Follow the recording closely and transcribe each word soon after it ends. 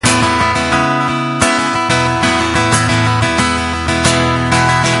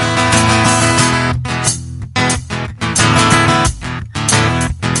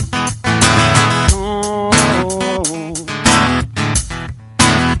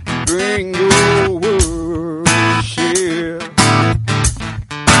bring your worship.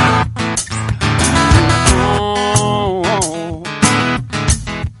 Oh,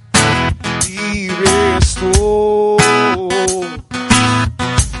 be restored.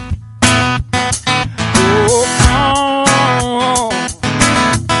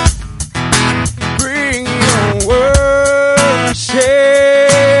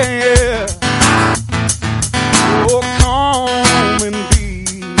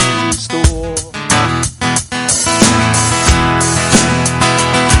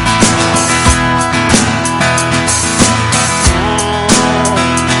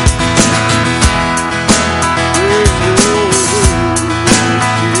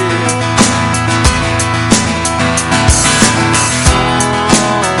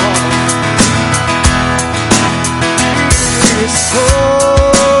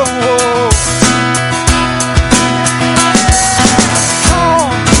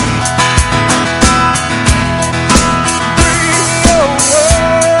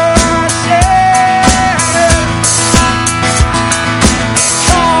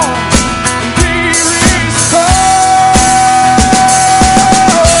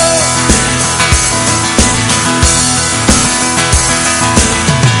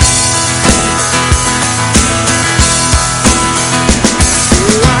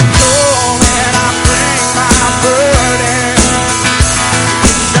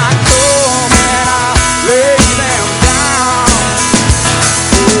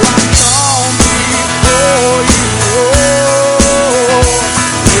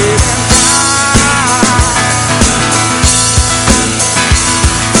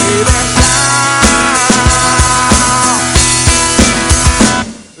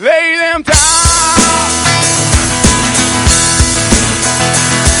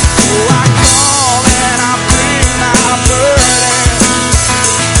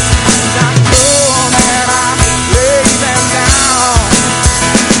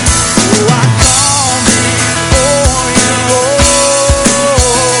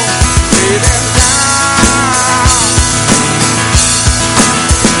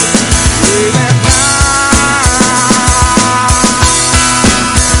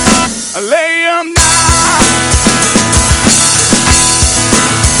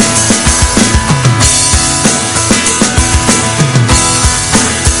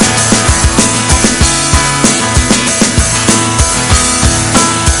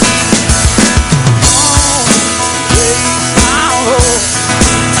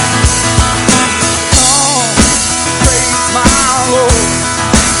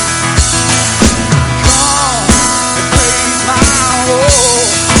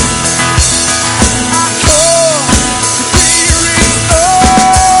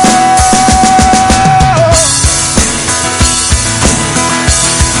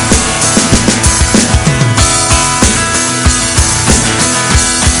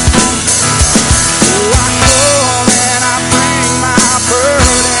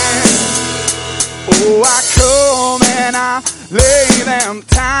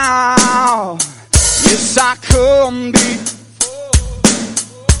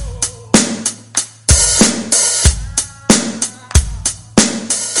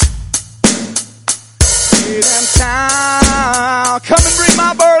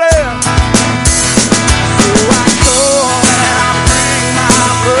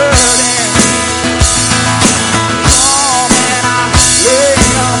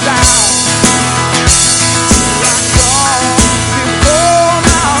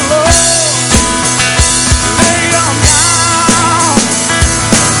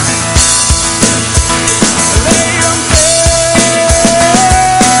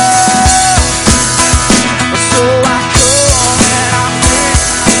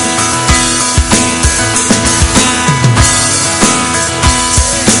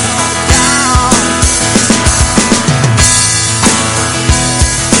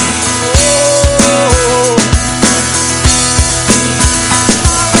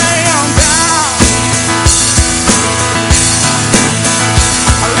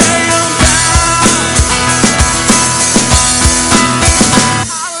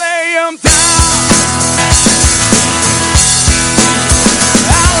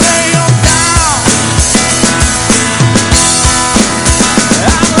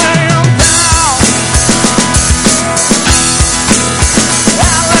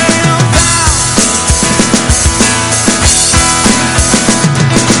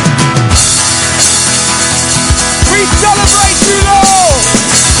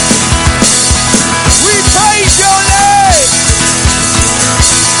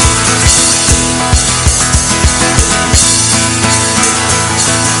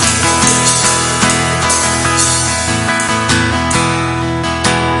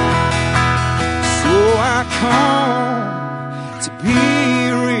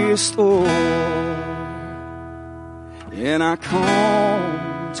 I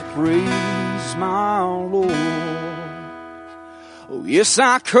come to praise my Lord. Oh, yes,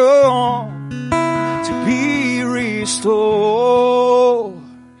 I come to be restored.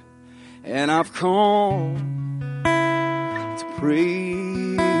 And I've come to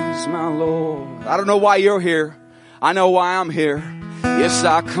praise my Lord. I don't know why you're here. I know why I'm here. Yes,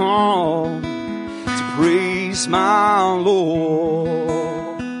 I come to praise my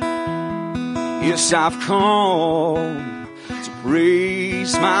Lord. Yes, I've come to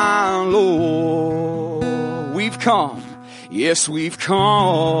praise my Lord. We've come. Yes, we've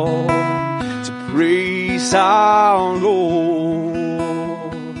come to praise our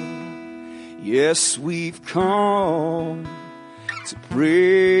Lord. Yes, we've come to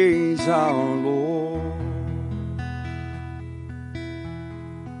praise our Lord.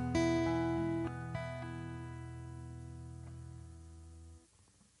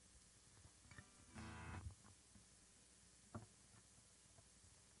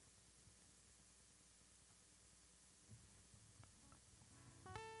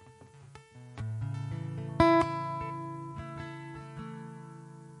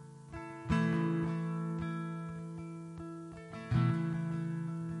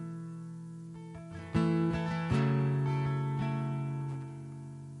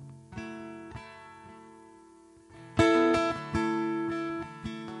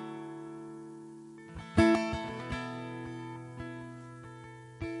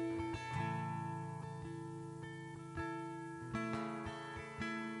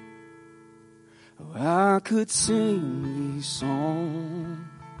 I could sing these songs,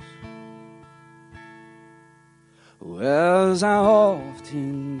 as I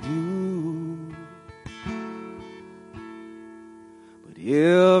often do, but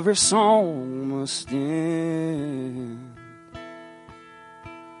every song must end,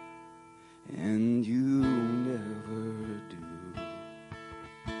 and you never do.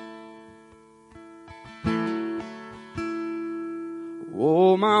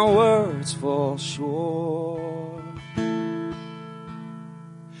 Oh, my words fall short,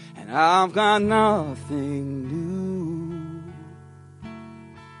 and I've got nothing new.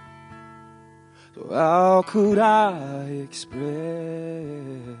 So how could I express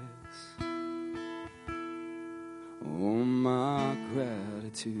all my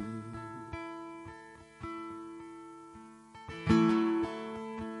gratitude?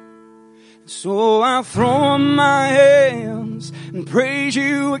 So I throw up my hands and praise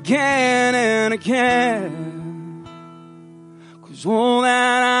you again and again, 'cause all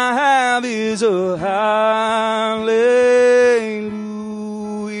that I have is a hallelujah,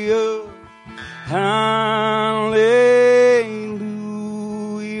 hallelujah.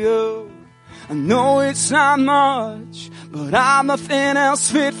 I know it's not much, but I'm nothing else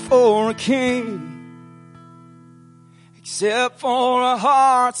fit for a king, except for a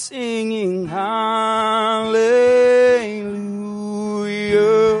heart singing hallelujah,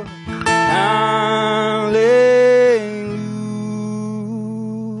 hallelujah.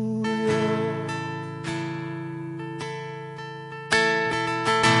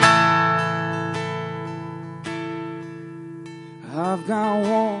 I've got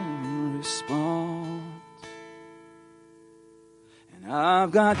one response, and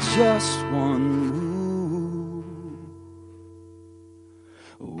I've got just one move.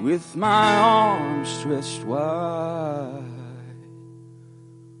 With my arms stretched wide,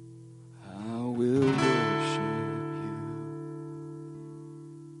 I will worship you.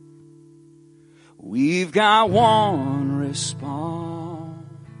 We've got one response,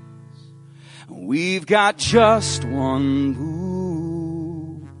 we've got just one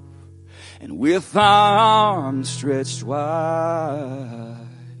move, and with our arms stretched wide,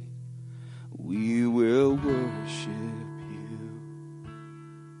 we will worship.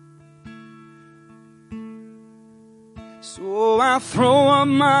 So I throw up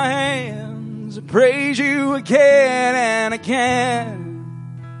my hands and praise you again and again,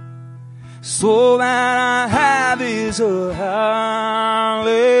 so that I have is a hallelujah,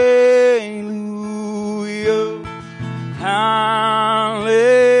 hallelujah.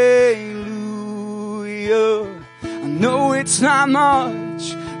 I know it's not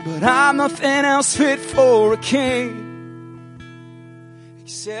much, but I'm nothing else fit for a king,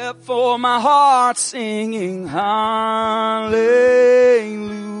 except for my heart singing hallelujah,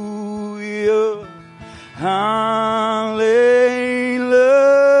 hallelujah.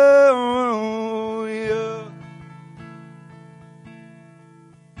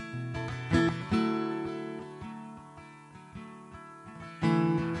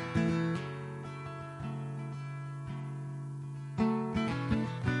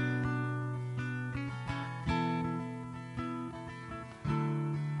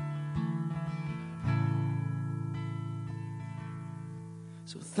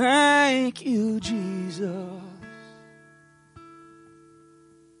 So thank you, Jesus.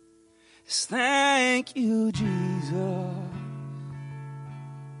 Yes, thank you, Jesus.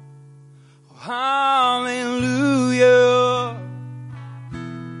 Oh, hallelujah.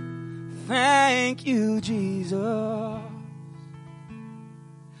 Thank you, Jesus.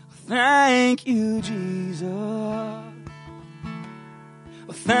 Thank you, Jesus.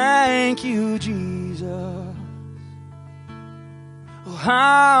 Oh, thank you, Jesus. Oh,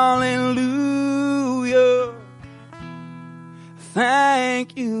 hallelujah.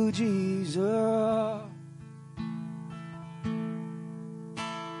 Thank you, Jesus.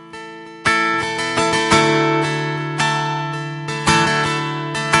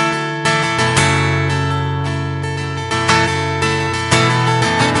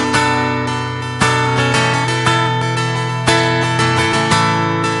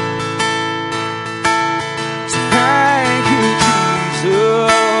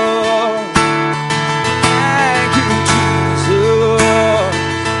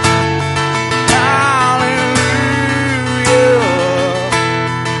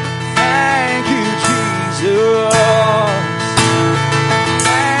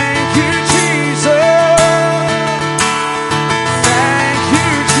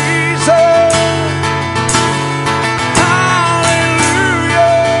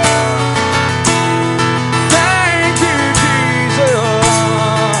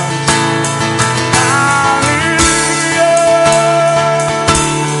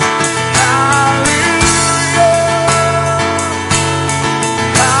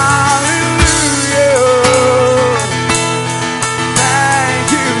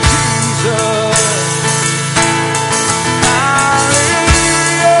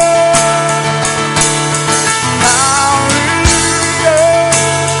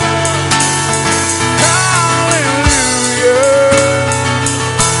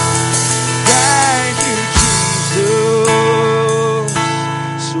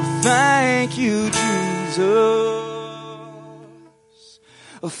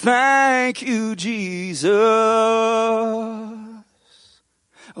 Thank you, Jesus.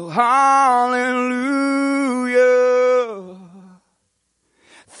 Oh, hallelujah.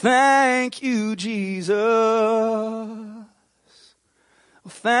 Thank you, Jesus. Oh,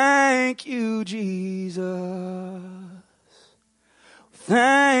 thank you, Jesus.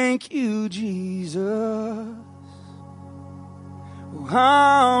 Thank you, Jesus. Oh,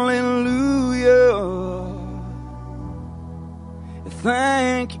 hallelujah.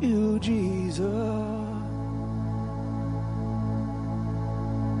 Thank you, Jesus.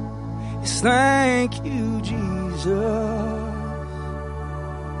 Yes, thank you, Jesus.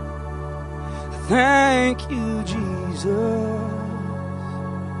 Thank you, Jesus.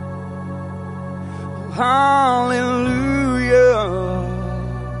 Oh, hallelujah.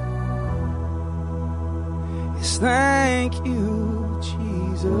 Yes, thank you,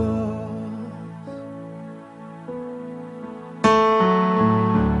 Jesus.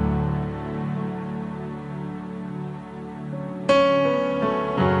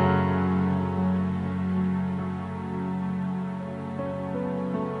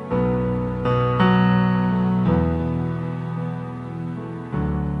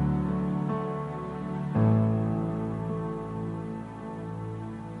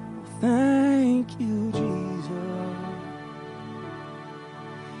 Thank you, Jesus.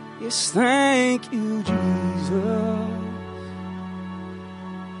 Yes, thank you, Jesus.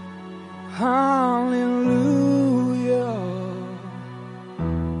 Hallelujah.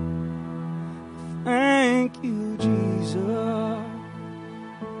 Thank you, Jesus.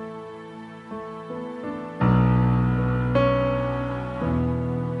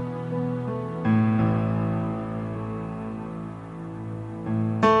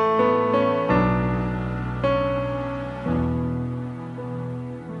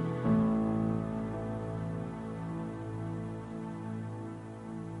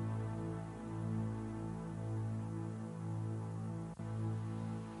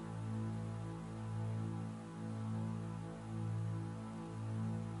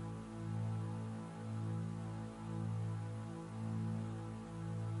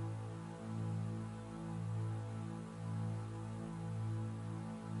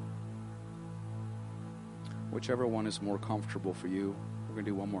 Whichever one is more comfortable for you, we're going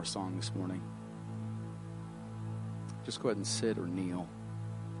to do one more song this morning. Just go ahead and sit or kneel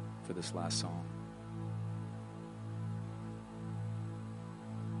for this last song.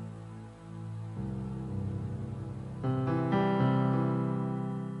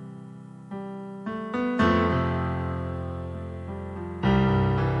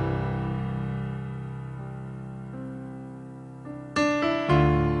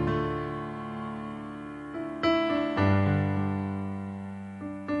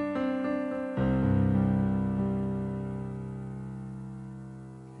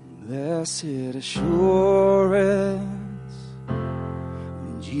 Blessed assurance,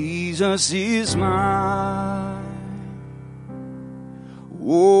 Jesus is mine.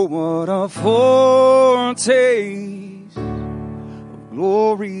 Oh, what a foretaste of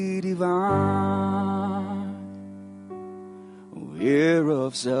glory divine, heir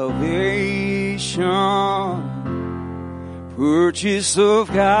of salvation, purchased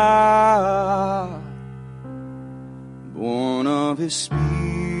of God, born of His Spirit,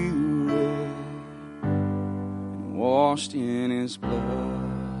 and washed in His blood.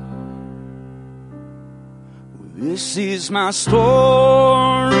 This is my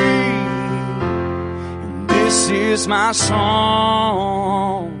story, and this is my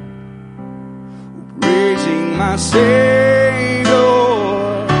song, praising my Savior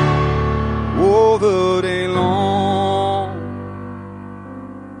all the day long.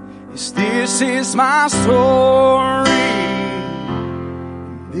 Yes, this is my story,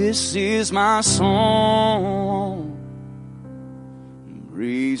 and this is my song,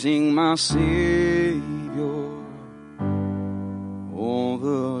 praising my Savior all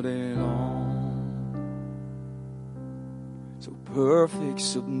the day long. So perfect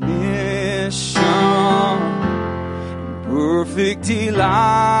submission and perfect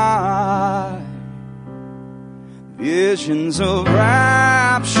delight, visions of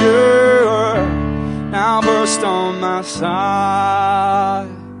rapture now burst on my side,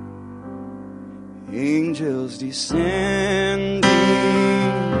 angels descending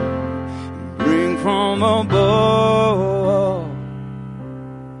and bring from above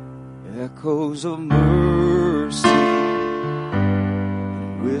echoes of mercy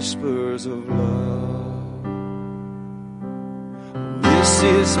and whispers of love. This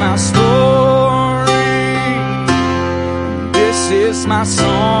is my story, and this is my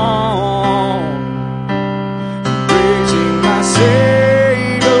song, praising my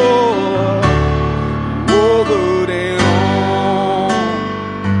Savior all the day long.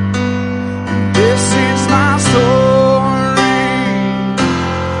 This is my story,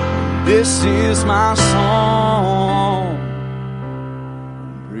 this is my song,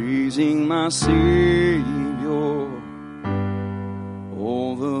 praising my Savior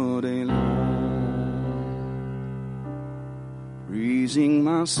all the day long. Praising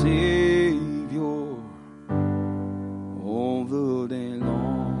my Savior all the day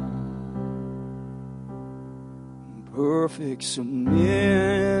long. Perfect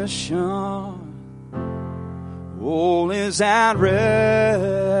submission, all is at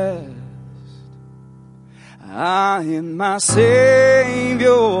rest. I am my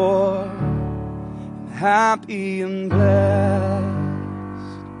Savior, happy and blessed.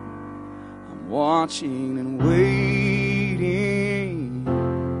 I'm watching and waiting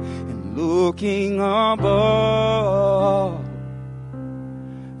and looking above,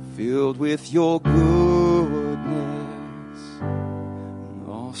 filled with your goodness,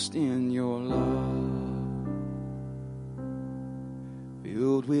 lost in your love,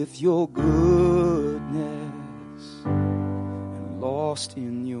 filled with your goodness, lost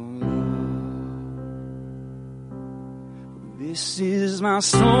in your love. This is my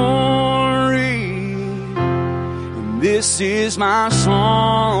story, and this is my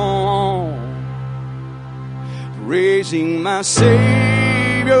song, praising my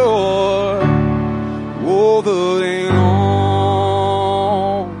Savior all the day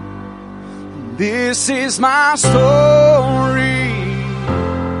long. This is my story,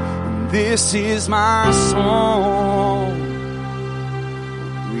 and this is my song,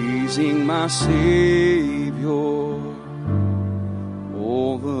 praising my Savior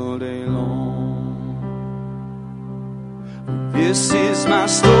all the day long. This is my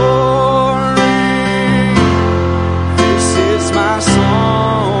story, this is my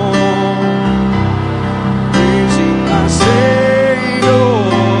song, praising my Savior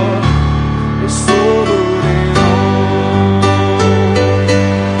all the day long.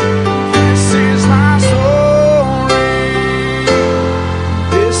 This is my story,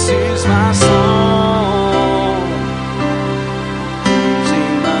 this is my song,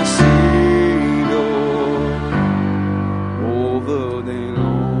 praising my Savior all the day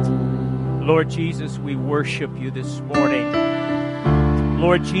long. Lord Jesus, we worship you this morning.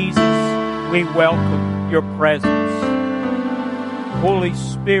 Lord Jesus, we welcome your presence. Holy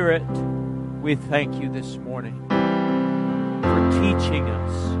Spirit, we thank you this morning for teaching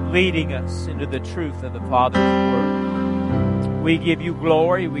us, leading us into the truth of the Father's Word. We give you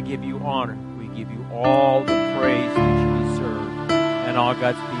glory, we give you honor, we give you all the praise that you deserve. And all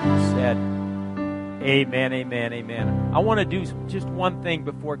God's people said, amen, amen, amen. I want to do just one thing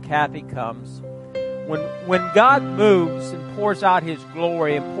before Kathy comes. When God moves and pours out His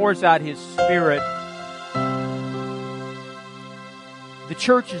glory and pours out His Spirit, the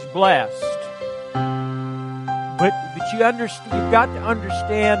church is blessed. But you've got to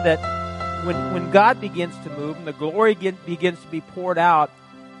understand that when God begins to move and the glory begins to be poured out,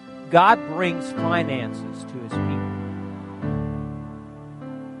 God brings finances to His people.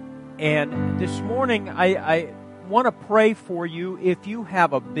 And this morning, I want to pray for you if you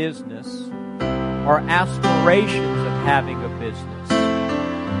have a business or aspirations of having a business.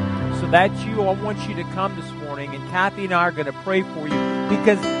 So that's you. I want you to come this morning, and Kathy and I are going to pray for you,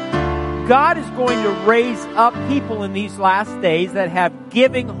 because God is going to raise up people in these last days that have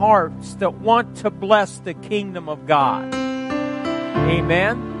giving hearts that want to bless the kingdom of God.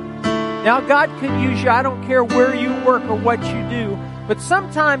 Amen. Now, God could use you. I don't care where you work or what you do, but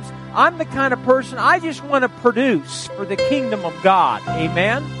sometimes I'm the kind of person, I just want to produce for the kingdom of God.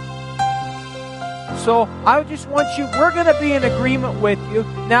 Amen. So I just want you, we're going to be in agreement with you.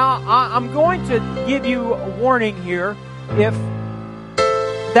 Now, I'm going to give you a warning here. If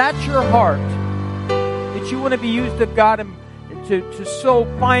that's your heart, that you want to be used of God and to sow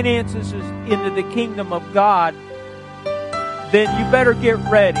finances into the kingdom of God, then you better get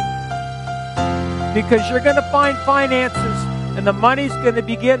ready. Because you're going to find finances and the money's going to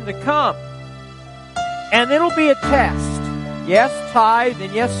begin to come. And it'll be a test. Yes, tithe,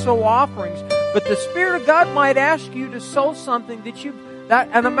 and yes, sow offerings. But the Spirit of God might ask you to sow something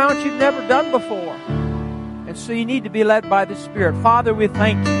an amount you've never done before. And so you need to be led by the Spirit. Father, we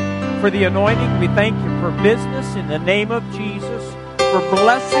thank you for the anointing. We thank you for business in the name of Jesus, for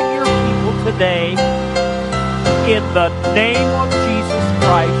blessing your people today in the name of Jesus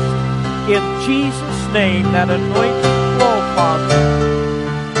Christ. In Jesus' name, that anointing flow, Father.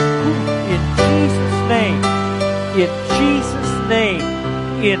 In Jesus' name, in Jesus' name,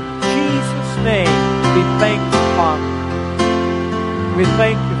 in Jesus' name, we thank you, Father. We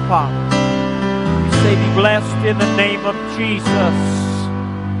thank you, Father. Say, be blessed in the name of Jesus.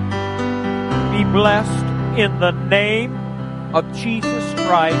 Be blessed in the name of Jesus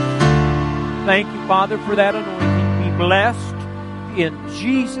Christ. Thank you, Father, for that anointing. Be blessed in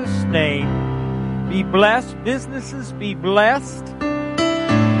Jesus' name. Be blessed. Businesses, be blessed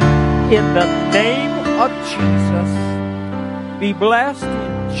in the name of Jesus. Be blessed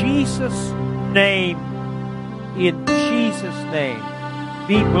in Jesus' name. In Jesus' name.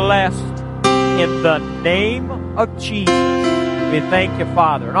 Be blessed in the name of Jesus. We thank you,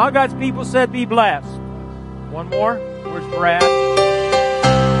 Father. And all God's people said, be blessed. One more. Where's Brad?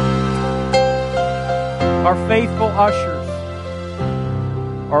 Our faithful ushers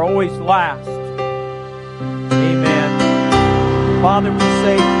are always last. Amen. Father, we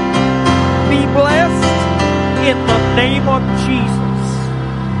say, be blessed in the name of Jesus.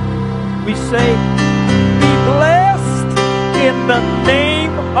 We say, be blessed in the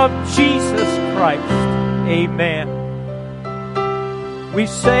name of Jesus Christ. Amen. We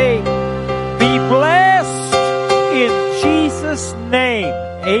say, be blessed in Jesus' name.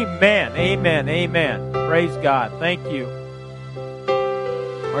 Amen. Amen. Amen. Praise God. Thank you.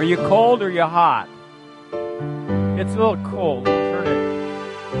 Are you cold or are you hot? It's a little cold. Turn it.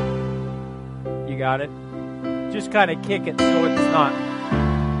 You got it? Just kind of kick it so it's not.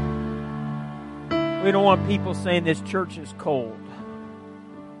 We don't want people saying this church is cold.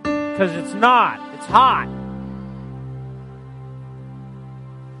 Because it's not. It's hot.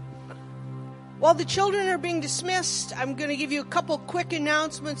 While the children are being dismissed, I'm going to give you a couple quick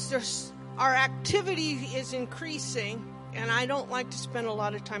announcements. Our activity is increasing, and I don't like to spend a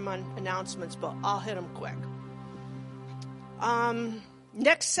lot of time on announcements, but I'll hit them quick.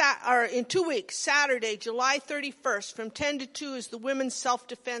 In 2 weeks, Saturday, July 31st, from 10 to 2 is the women's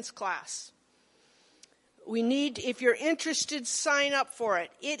self-defense class. If you're interested, sign up for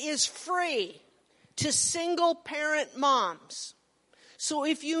it. It is free to single parent moms. So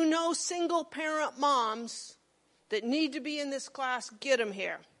if you know single parent moms that need to be in this class, get them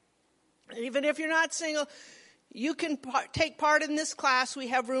here. Even if you're not single, you can take part in this class. We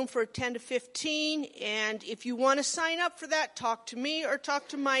have room for 10 to 15. And if you want to sign up for that, talk to me or talk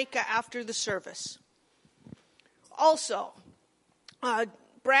to Micah after the service. Also,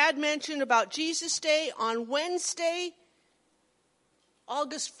 Brad mentioned about Jesus Day on Wednesday,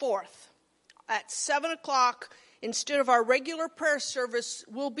 August 4th at 7 o'clock. Instead of our regular prayer service,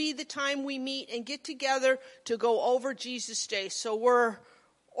 will be the time we meet and get together to go over Jesus Day. So we're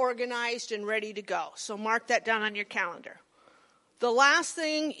organized and ready to go. So mark that down on your calendar. The last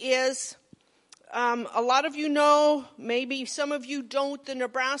thing is A lot of you know, maybe some of you don't, the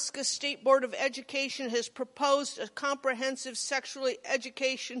Nebraska State Board of Education has proposed a comprehensive sexual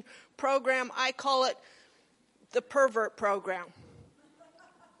education program. I call it the pervert program.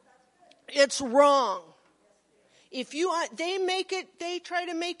 It's wrong. They try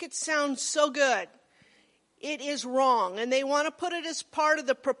to make it sound so good. It is wrong, and they want to put it as part of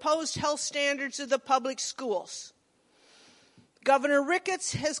the proposed health standards of the public schools. Governor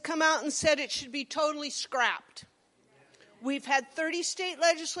Ricketts has come out and said it should be totally scrapped. We've had 30 state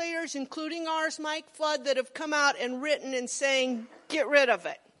legislators, including ours, Mike Flood, that have come out and written and saying, get rid of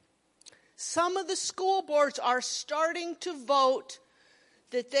it. Some of the school boards are starting to vote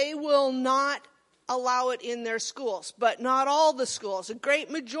that they will not allow it in their schools, but not all the schools. A great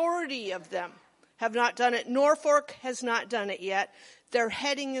majority of them have not done it. Norfolk has not done it yet. They're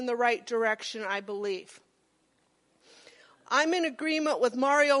heading in the right direction, I believe. I'm in agreement with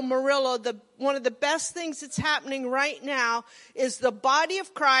Mario Murillo. One of the best things that's happening right now is the body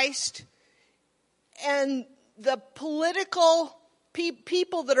of Christ and the political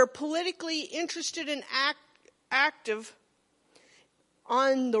people that are politically interested and active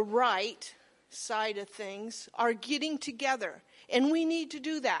on the right side of things are getting together. And we need to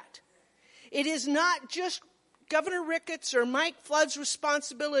do that. It is not just Governor Ricketts or Mike Flood's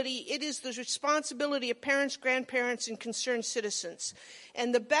responsibility. It is the responsibility of parents, grandparents, and concerned citizens.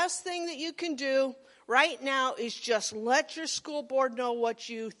 And the best thing that you can do right now is just let your school board know what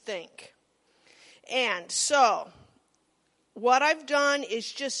you think. And so, what I've done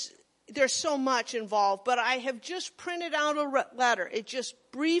is just, there's so much involved, but I have just printed out a letter. It just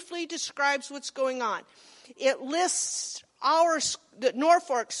briefly describes what's going on. It lists the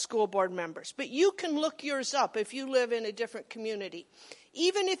Norfolk school board members, but you can look yours up if you live in a different community.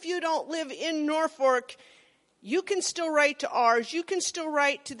 Even if you don't live in Norfolk, you can still write to ours. You can still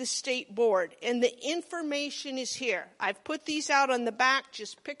write to the state board, and the information is here. I've put these out on the back.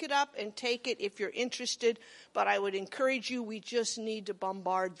 Just pick it up and take it if you're interested, but I would encourage you, we just need to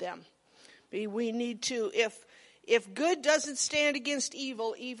bombard them. We need to, if good doesn't stand against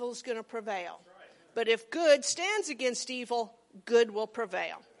evil, evil's going to prevail. But if good stands against evil, good will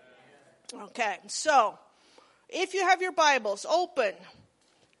prevail. Okay, so if you have your Bibles open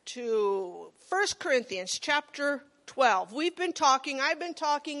to 1 Corinthians chapter 12, I've been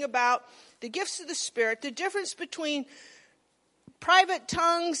talking about the gifts of the Spirit, the difference between private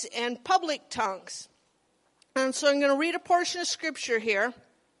tongues and public tongues. And so I'm going to read a portion of Scripture here.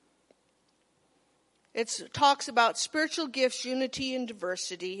 It talks about spiritual gifts, unity, and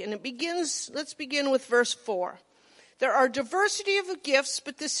diversity. And let's begin with verse 4. There are diversity of gifts,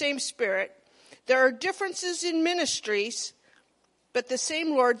 but the same Spirit. There are differences in ministries, but the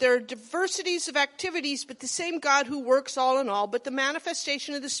same Lord. There are diversities of activities, but the same God who works all in all. But the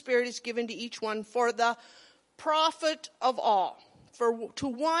manifestation of the Spirit is given to each one for the profit of all. For to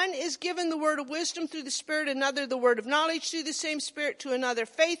one is given the word of wisdom through the Spirit, another the word of knowledge through the same Spirit, to another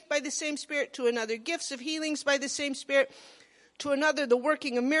faith by the same Spirit, to another gifts of healings by the same Spirit, to another the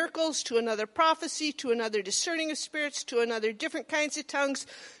working of miracles, to another prophecy, to another discerning of spirits, to another different kinds of tongues,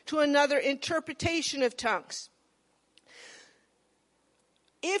 to another interpretation of tongues.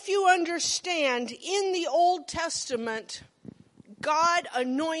 If you understand, in the Old Testament, God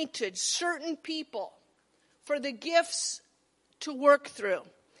anointed certain people for the gifts to work through.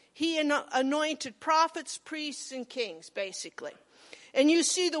 He anointed prophets, priests, and kings, basically. And you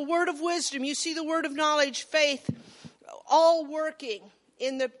see the word of wisdom, you see the word of knowledge, faith, all working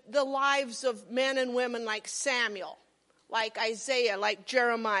in the lives of men and women like Samuel, like Isaiah, like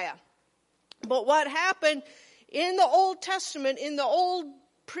Jeremiah. But what happened in the Old Testament, in the old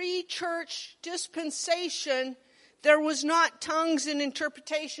pre-church dispensation, there was not tongues and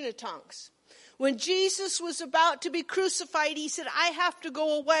interpretation of tongues. When Jesus was about to be crucified, he said, I have to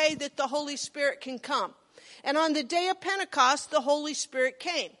go away that the Holy Spirit can come. And on the day of Pentecost, the Holy Spirit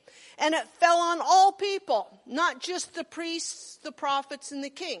came. And it fell on all people, not just the priests, the prophets, and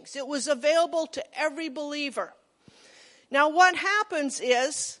the kings. It was available to every believer. Now what happens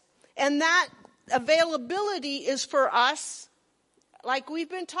is, and that availability is for us, like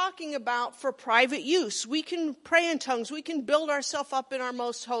we've been talking about, for private use. We can pray in tongues. We can build ourselves up in our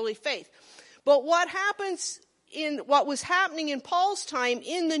most holy faith. But what was happening in Paul's time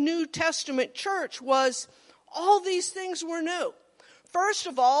in the New Testament church was all these things were new. First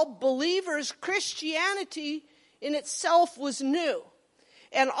of all, believers, Christianity in itself was new.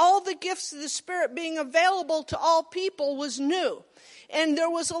 And all the gifts of the Spirit being available to all people was new. And there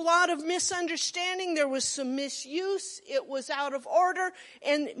was a lot of misunderstanding. There was some misuse. It was out of order.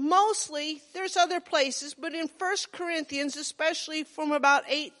 And mostly, there's other places, but in 1 Corinthians, especially from about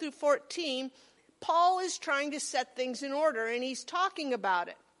 8 through 14, Paul is trying to set things in order, and he's talking about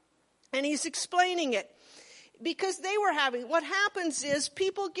it. And he's explaining it. Because they were what happens is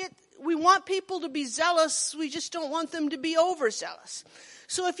we want people to be zealous, we just don't want them to be overzealous.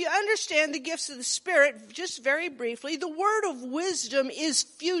 So if you understand the gifts of the Spirit, just very briefly, the word of wisdom is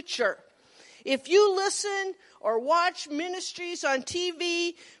future. If you listen or watch ministries on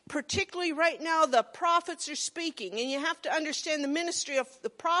TV, particularly right now, the prophets are speaking. And you have to understand the ministry of the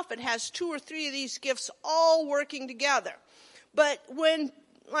prophet has 2 or 3 of these gifts all working together. But when,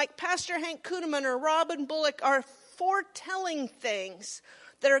 like Pastor Hank Kuhneman or Robin Bullock are foretelling things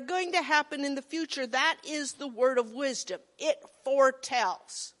that are going to happen in the future, that is the word of wisdom. It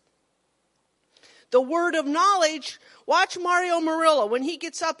foretells. The word of knowledge, watch Mario Murillo. When he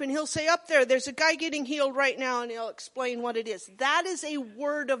gets up and he'll say, up there's a guy getting healed right now, and he'll explain what it is. That is a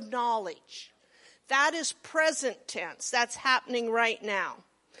word of knowledge. That is present tense. That's happening right now.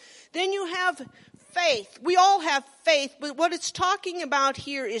 Then you have faith. We all have faith, but what it's talking about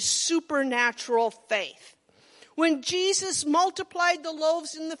here is supernatural faith. When Jesus multiplied the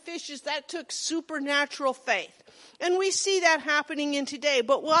loaves and the fishes, that took supernatural faith. And we see that happening in today.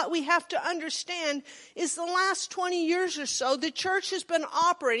 But what we have to understand is the last 20 years or so, the church has been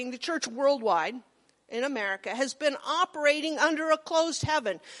operating, the church worldwide in America, has been operating under a closed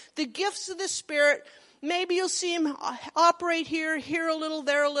heaven. The gifts of the Spirit, maybe you'll see him operate here a little,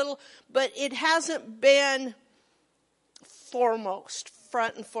 there a little, but it hasn't been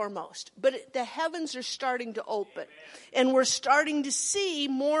front and foremost. But the heavens are starting to open. And we're starting to see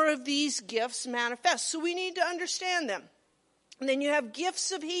more of these gifts manifest. So we need to understand them. And then you have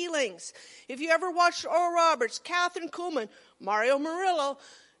gifts of healings. If you ever watched Oral Roberts, Catherine Kuhlman, Mario Murillo,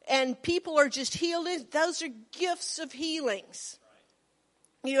 and people are just healed, those are gifts of healings.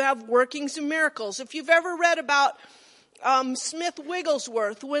 You have workings of miracles. If you've ever read about Smith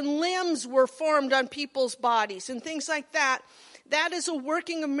Wigglesworth, when limbs were formed on people's bodies and things like that, that is a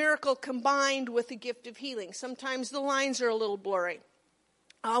working of miracle combined with the gift of healing. Sometimes the lines are a little blurry.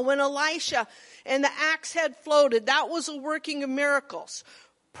 When Elisha and the axe head floated, that was a working of miracles.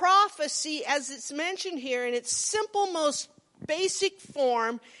 Prophecy, as it's mentioned here in its simple, most basic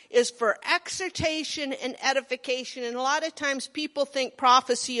form, is for exhortation and edification. And a lot of times people think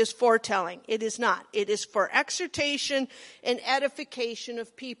prophecy is foretelling. It is not. It is for exhortation and edification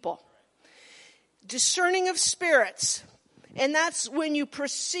of people. Discerning of spirits. And that's when you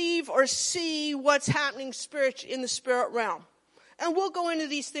perceive or see what's happening in the spirit realm. And we'll go into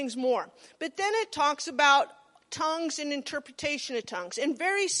these things more. But then it talks about tongues and interpretation of tongues. And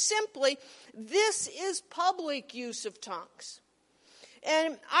very simply, this is public use of tongues.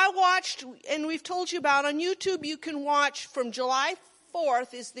 And I watched, and we've told you about, on YouTube you can watch from July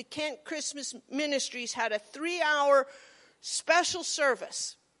 4th is the Kent Christmas Ministries had a 3-hour special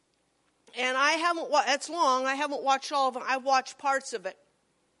service. And that's long, I haven't watched all of it, I've watched parts of it.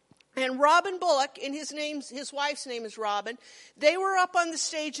 And Robin Bullock, and his wife's name is Robin, they were up on the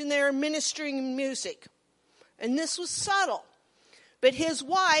stage and they were ministering music. And this was subtle. But his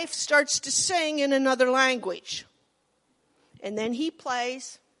wife starts to sing in another language. And then he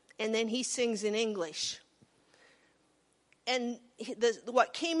plays, and then he sings in English. And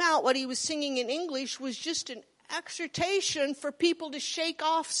what came out, what he was singing in English, was just an exhortation for people to shake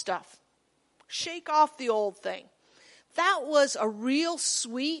off stuff. Shake off the old thing. That was a real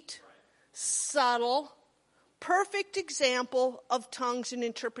sweet, subtle, perfect example of tongues and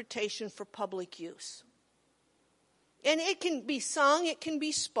interpretation for public use. And it can be sung, it can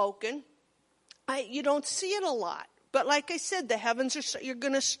be spoken. You don't see it a lot. But like I said, the heavens you're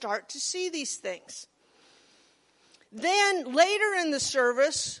going to start to see these things. Then later in the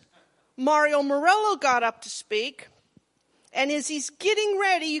service, Mario Murillo got up to speak. And as he's getting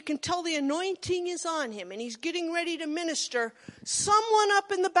ready, you can tell the anointing is on him. And he's getting ready to minister. Someone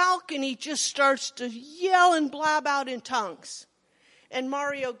up in the balcony just starts to yell and blab out in tongues. And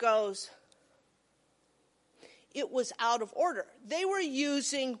Mario goes, it was out of order. They were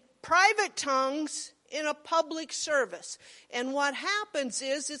using private tongues in a public service. And what happens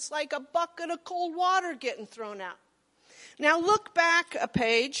is it's like a bucket of cold water getting thrown out. Now look back a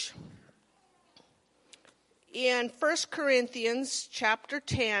page. In 1 Corinthians chapter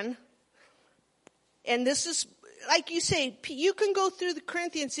 10, and this is, like you say, you can go through the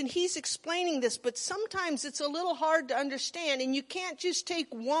Corinthians and he's explaining this, but sometimes it's a little hard to understand, and you can't just take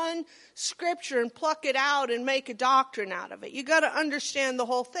one scripture and pluck it out and make a doctrine out of it. You got to understand the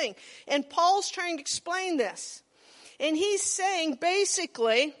whole thing. And Paul's trying to explain this. And he's saying,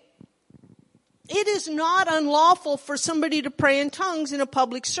 basically, it is not unlawful for somebody to pray in tongues in a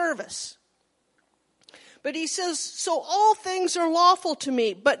public service. But he says, so all things are lawful to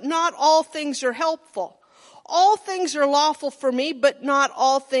me, but not all things are helpful. All things are lawful for me, but not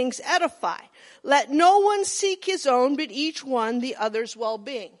all things edify. Let no one seek his own, but each one the other's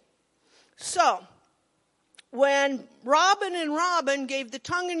well-being. So, when Robin gave the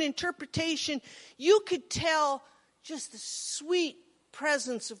tongue and interpretation, you could tell just the sweet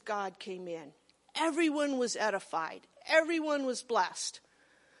presence of God came in. Everyone was edified. Everyone was blessed.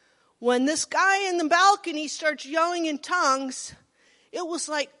 When this guy in the balcony starts yelling in tongues, it was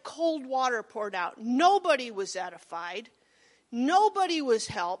like cold water poured out. Nobody was edified. Nobody was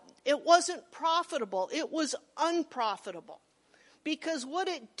helped. It wasn't profitable. It was unprofitable. Because what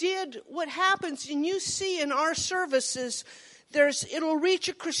happens, and you see in our services, it'll reach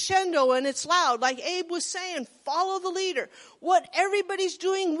a crescendo and it's loud. Like Abe was saying, follow the leader. What everybody's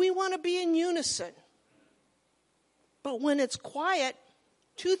doing, we want to be in unison. But when it's quiet,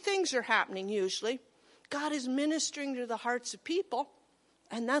 two things are happening usually. God is ministering to the hearts of people,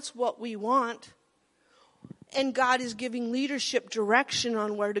 and that's what we want. And God is giving leadership direction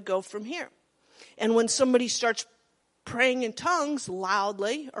on where to go from here. And when somebody starts praying in tongues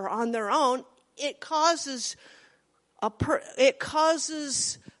loudly or on their own, it causes a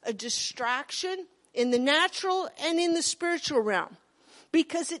distraction in the natural and in the spiritual realm,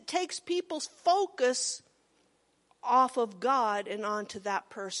 because it takes people's focus off of God and onto that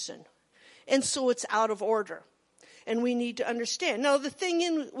person. And so it's out of order. And we need to understand. Now, the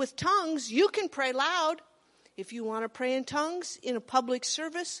thing with tongues, you can pray loud. If you want to pray in tongues in a public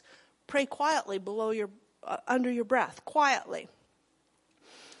service, pray quietly under your breath, quietly.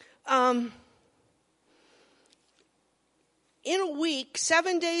 In a week,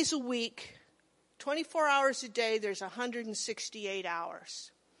 7 days a week, 24 hours a day, there's 168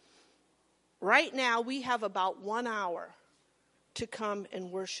 hours. Right now, we have about 1 hour to come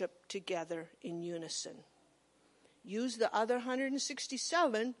and worship together in unison. Use the other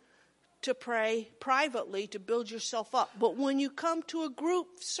 167 to pray privately to build yourself up. But when you come to a group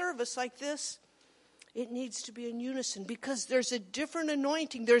service like this, it needs to be in unison, because there's a different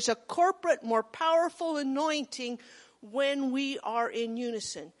anointing. There's a corporate, more powerful anointing when we are in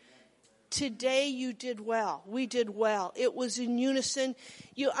unison. Today you did well. We did well. It was in unison.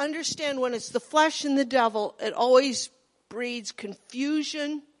 You understand, when it's the flesh and the devil, it always breeds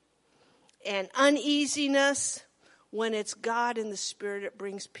confusion and uneasiness. When it's God and the Spirit, it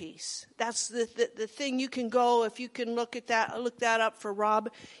brings peace. That's the thing. You can go, if you can look that up for Rob.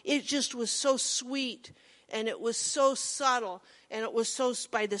 It just was so sweet, and it was so subtle, and it was so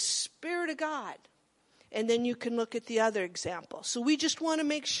by the Spirit of God. And then you can look at the other example. So we just want to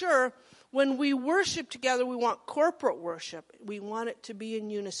make sure when we worship together, we want corporate worship. We want it to be in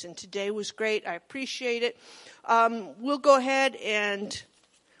unison. Today was great. I appreciate it. We'll go ahead and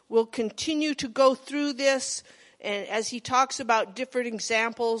we'll continue to go through this. And as he talks about different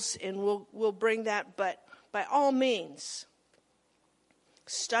examples, and we'll bring that. But by all means,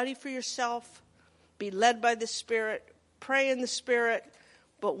 study for yourself. Be led by the Spirit. Pray in the Spirit.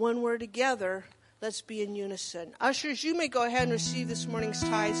 But when we're together, let's be in unison. Ushers, you may go ahead and receive this morning's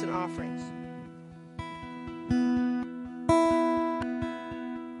tithes and offerings.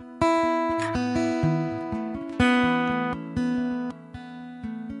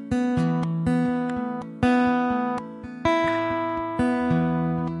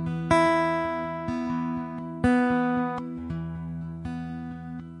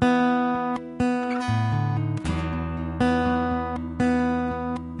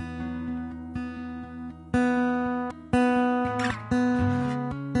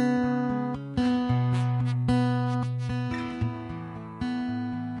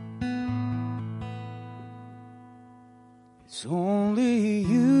 It's only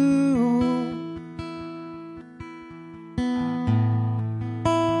you.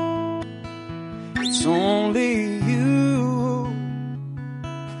 It's only you.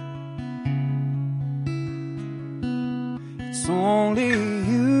 It's only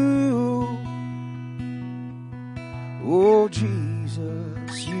you. Oh,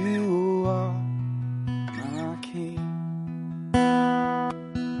 Jesus, you are my King.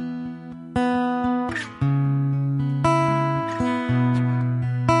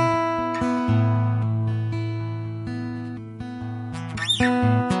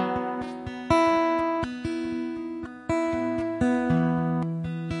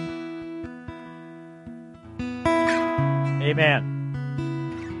 Amen.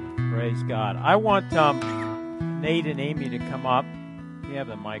 Praise God. I want Nate and Amy to come up. We have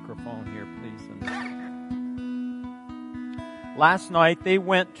the microphone here, please. Last night they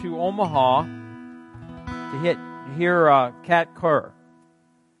went to Omaha to hear Kat Kerr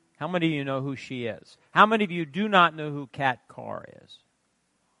How many of you know who she is? How many of you do not know who Kat Carr is?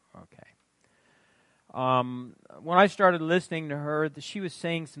 Okay. When I started listening to her, she was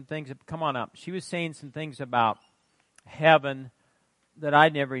saying some things. Come on up. She was saying some things about heaven that I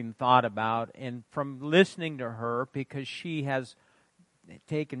never even thought about. And from listening to her, because she has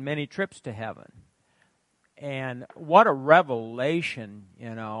taken many trips to heaven. And what a revelation,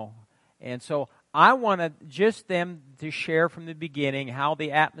 you know. And so I wanted just them to share from the beginning how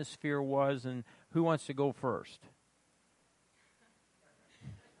the atmosphere was, and who wants to go first?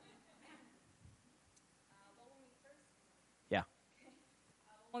 Yeah.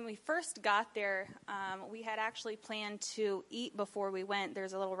 When we first got there, we had actually planned to eat before we went.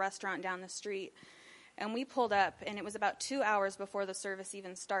 There's a little restaurant down the street. And we pulled up, and it was about 2 hours before the service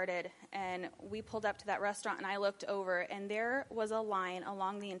even started. And we pulled up to that restaurant, and I looked over, and there was a line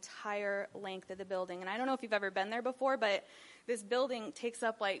along the entire length of the building. And I don't know if you've ever been there before, but this building takes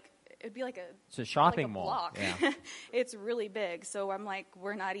up it'd be like it's a shopping mall. Block. Yeah. It's really big. So I'm like,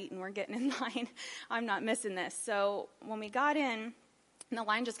 we're not eating, we're getting in line. I'm not missing this. So when we got in, and the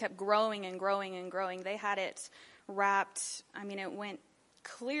line just kept growing and growing and growing. They had it wrapped. I mean, it went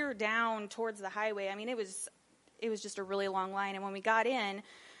clear down towards the highway. I mean, it was just a really long line. And when we got in,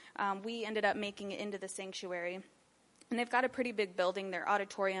 we ended up making it into the sanctuary. And they've got a pretty big building. Their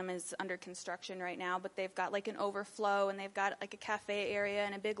auditorium is under construction right now, but they've got like an overflow, and they've got like a cafe area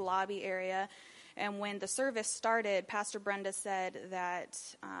and a big lobby area. And when the service started, Pastor Brenda said that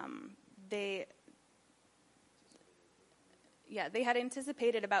they had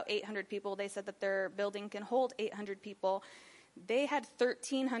anticipated about 800 people. They said that their building can hold 800 people. They had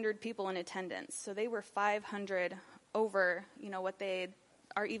 1,300 people in attendance, so they were 500 over, what they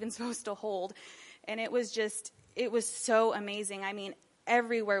are even supposed to hold. And it was so amazing. I mean,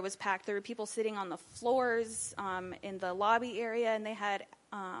 everywhere was packed. There were people sitting on the floors in the lobby area, and they had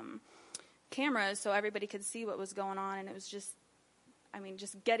cameras so everybody could see what was going on. And it was just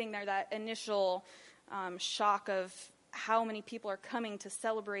getting there, that initial shock of how many people are coming to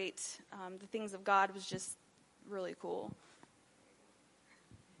celebrate the things of God was just really cool.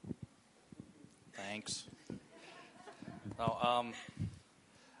 Thanks. Well,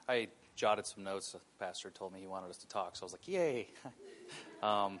 I jotted some notes. The pastor told me he wanted us to talk, so I was like, yay.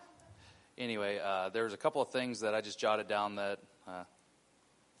 Anyway, there was a couple of things that I just jotted down that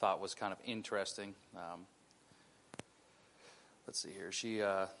thought was kind of interesting. Let's see here. She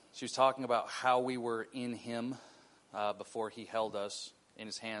was talking about how we were in him before he held us in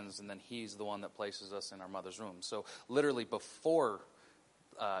his hands, and then he's the one that places us in our mother's womb. So literally before...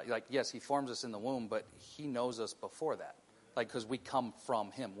 yes, he forms us in the womb, but he knows us before that. Because we come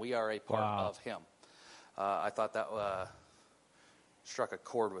from him. We are a part of him. I thought that struck a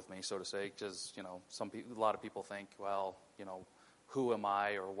chord with me, so to say, because, a lot of people think, well, who am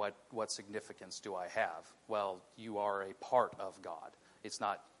I, or what significance do I have? Well, you are a part of God. It's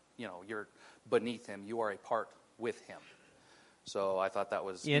not, you're beneath him. You are a part with him. So I thought that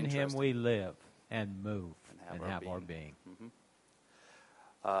was in interesting. him we live and move and have our being. Mm-hmm.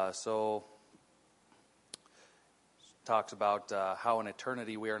 So talks about how in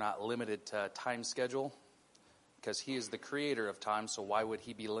eternity we are not limited to time schedule, because he is the creator of time, so why would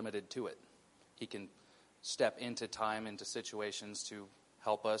he be limited to it? He can step into time, into situations to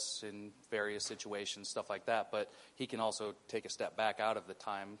help us in various situations, stuff like that, but he can also take a step back out of the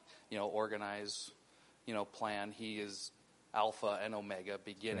time, organize, plan. He is Alpha and Omega,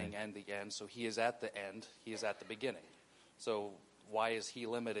 beginning and the end, so he is at the end, he is at the beginning. So why is he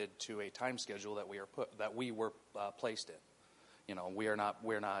limited to a time schedule that we were placed in? We're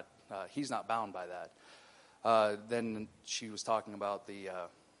not. He's not bound by that. Then she was talking about the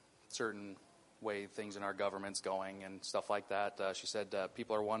certain way things in our government's going and stuff like that. She said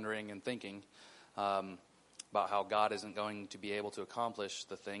people are wondering and thinking about how God isn't going to be able to accomplish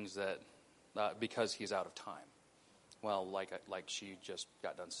the things that because he's out of time. Well, like she just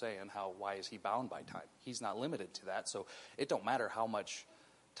got done saying, why is he bound by time? He's not limited to that, so it don't matter how much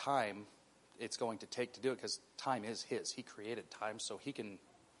time it's going to take to do it, because time is his. He created time, so he can,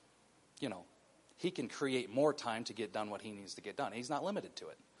 he can create more time to get done what he needs to get done. He's not limited to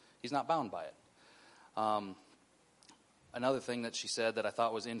it. He's not bound by it. Another thing that she said that I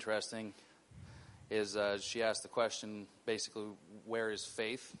thought was interesting is she asked the question, basically, where is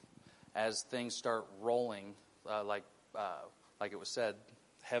faith? As things start rolling, like it was said,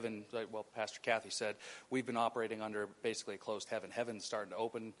 heaven, Pastor Kathy said, we've been operating under basically a closed heaven. Heaven's starting to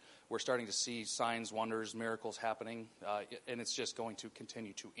open. We're starting to see signs, wonders, miracles happening, and it's just going to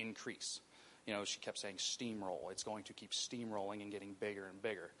continue to increase. She kept saying steamroll. It's going to keep steamrolling and getting bigger and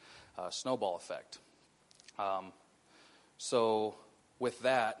bigger. Snowball effect. So with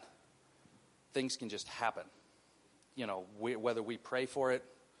that, things can just happen. You know, whether we pray for it,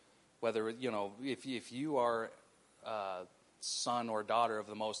 whether, you know, if you are son or daughter of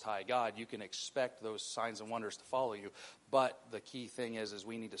the Most High God, you can expect those signs and wonders to follow you. But the key thing is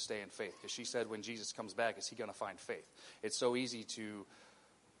we need to stay in faith. Because she said, when Jesus comes back, is he going to find faith? It's so easy to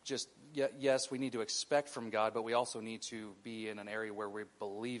just, yes, we need to expect from God, but we also need to be in an area where we're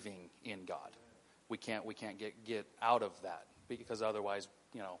believing in God. We can't get out of that, because otherwise,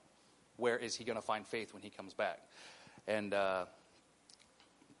 you know, where is he going to find faith when he comes back? And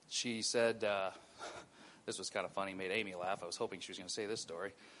she said, this was kind of funny, made Amy laugh. I was hoping she was going to say this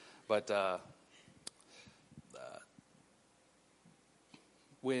story. But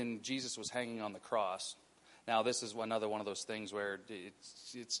when Jesus was hanging on the cross, now this is another one of those things where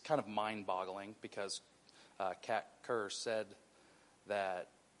it's kind of mind-boggling, because Kat Kerr said that,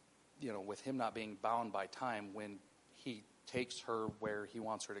 you know, with him not being bound by time, when he takes her where he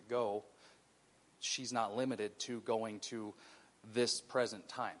wants her to go, she's not limited to going to this present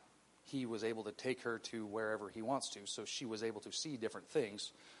time. He was able to take her to wherever he wants to, so she was able to see different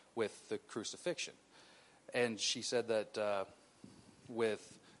things with the crucifixion. And she said that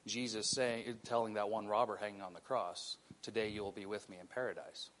with Jesus telling that one robber hanging on the cross, today you will be with me in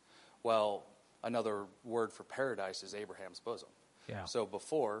paradise. Well, another word for paradise is Abraham's bosom. Yeah. So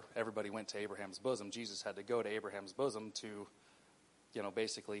before everybody went to Abraham's bosom, Jesus had to go to Abraham's bosom to, you know,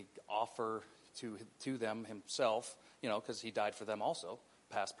 basically offer to them himself, you know, because he died for them also,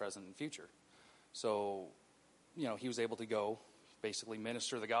 past, present, and future. So, you know, he was able to go basically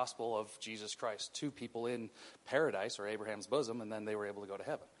minister the gospel of Jesus Christ to people in paradise or Abraham's bosom, and then they were able to go to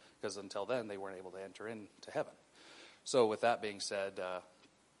heaven, because until then they weren't able to enter into heaven. So with that being said,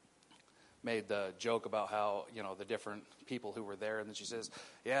 made the joke about how, you know, the different people who were there, and then she says,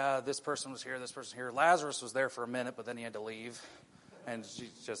 yeah, this person was here, this person here. Lazarus was there for a minute, but then he had to leave. And she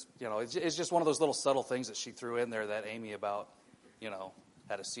just, you know, it's just one of those little subtle things that she threw in there that Amy about, you know,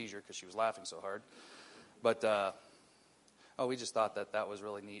 had a seizure because she was laughing so hard. But, we just thought that was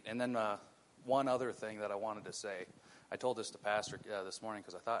really neat. And then one other thing that I wanted to say, I told this to Pastor this morning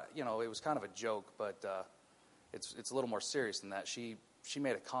because I thought, you know, it was kind of a joke, but it's a little more serious than that. She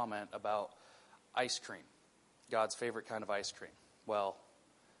made a comment about ice cream, God's favorite kind of ice cream. Well,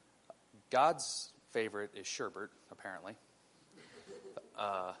 God's favorite is sherbet, apparently.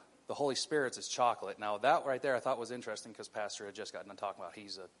 The Holy Spirit's is chocolate. Now, that right there I thought was interesting, because Pastor had just gotten to talking about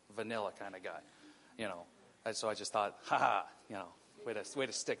he's a vanilla kind of guy, you know. And so I just thought, you know, way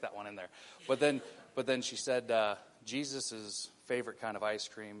to stick that one in there. But then she said Jesus' favorite kind of ice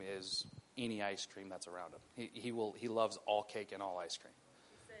cream is any ice cream that's around him. He loves all cake and all ice cream.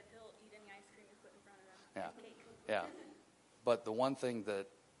 He said he'll eat any ice cream you put in front of him. Yeah. But the one thing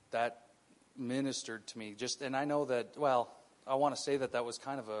that ministered to me, and I know that, well, I want to say that was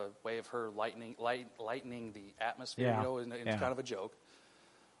kind of a way of her lightening the atmosphere, you know, and kind of a joke.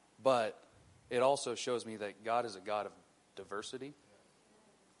 But it also shows me that God is a God of diversity.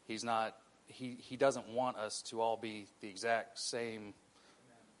 He's not, he doesn't want us to all be the exact same,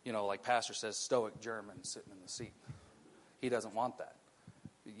 you know, like Pastor says, stoic German sitting in the seat. He doesn't want that.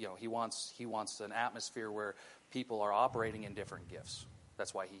 You know, he wants an atmosphere where people are operating in different gifts.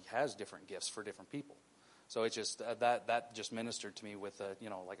 That's why he has different gifts for different people. So it just that just ministered to me with you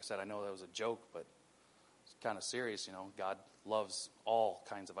know, like I said, I know that was a joke, but it's kind of serious. You know, God loves all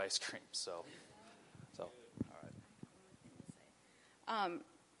kinds of ice cream. So all right.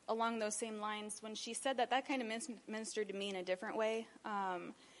 Along those same lines, when she said that kind of ministered to me in a different way.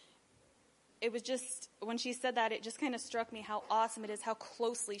 It was just, when she said that, it just kind of struck me how awesome it is, how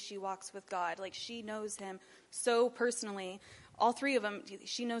closely she walks with God. Like, she knows him so personally. All three of them,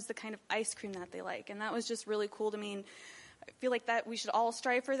 she knows the kind of ice cream that they like. And that was just really cool to me. And I feel like that we should all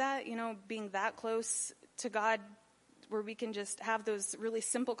strive for that, you know, being that close to God, where we can just have those really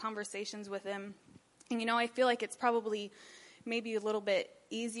simple conversations with him. And, you know, I feel like it's probably maybe a little bit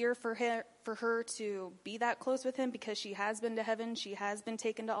easier for her to be that close with him, because she has been to heaven, she has been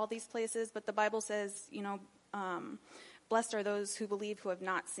taken to all these places. But the Bible says, you know, blessed are those who believe, who have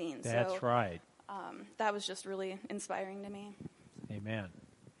not seen. That's right. That was just really inspiring to me. Amen.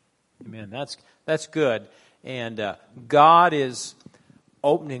 That's good. And God is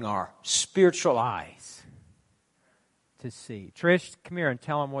opening our spiritual eyes to see. Trish, come here and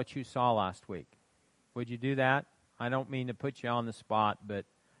tell them what you saw last week. Would you do that? I don't mean to put you on the spot, but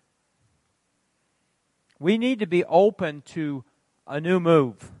we need to be open to a new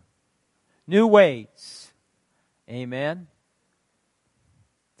move, new ways. Amen.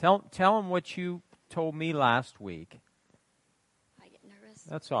 Tell them what you told me last week. I get nervous.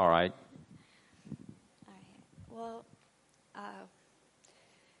 That's all right. All right. Well,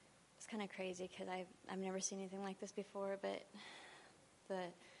 it's kind of crazy because I've never seen anything like this before, but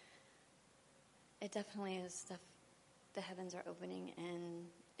it definitely is stuff. The heavens are opening, and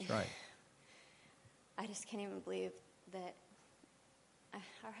That's right. I just can't even believe that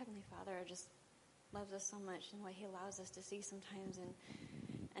our Heavenly Father just loves us so much and what He allows us to see sometimes.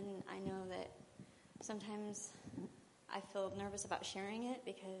 And I know that sometimes I feel nervous about sharing it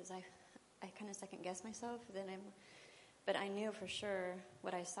because I kind of second guess myself. But I knew for sure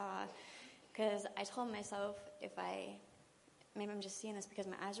what I saw, because I told myself maybe I'm just seeing this because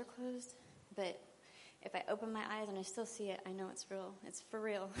my eyes are closed, but if I open my eyes and I still see it, I know it's real. It's for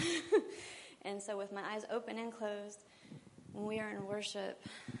real. And so with my eyes open and closed, when we are in worship.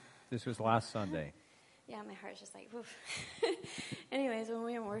 This was last Sunday. Yeah, my heart's just like, woof. Anyways, when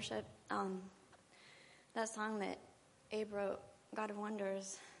we were in worship, that song that Abe wrote, God of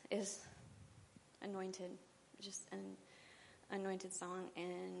Wonders, is anointed, just an anointed song.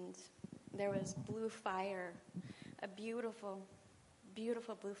 And there was blue fire, a beautiful,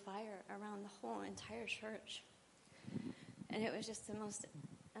 beautiful blue fire around the whole entire church. And it was just the most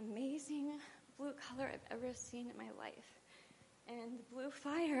amazing blue color I've ever seen in my life. And the blue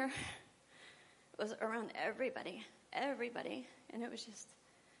fire was around everybody. And it was just,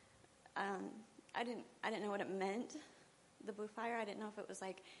 I didn't know what it meant, the blue fire. I didn't know if it was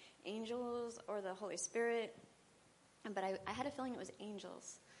like angels or the Holy Spirit. But I had a feeling it was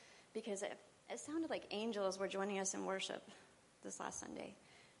angels, because it sounded like angels were joining us in worship this last Sunday.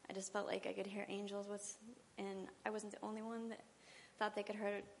 I just felt like I could hear angels, and I wasn't the only one that thought they could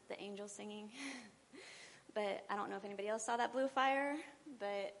hear the angels singing. But I don't know if anybody else saw that blue fire,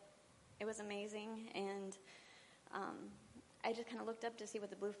 but it was amazing. And I just kind of looked up to see what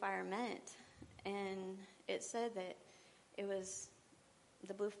the blue fire meant. And it said that it was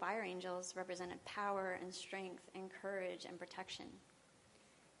the blue fire angels represented power and strength and courage and protection.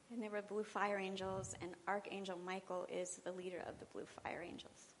 And they were blue fire angels, and Archangel Michael is the leader of the blue fire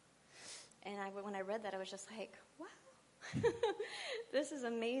angels. And when I read that, I was just like, wow. This is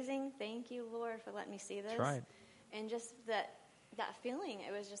amazing. Thank you, Lord, for letting me see this. That's right. And just that feeling,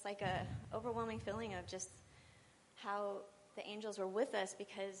 it was just like a overwhelming feeling of just how the angels were with us,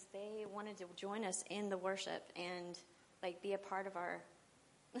 because they wanted to join us in the worship and like be a part of our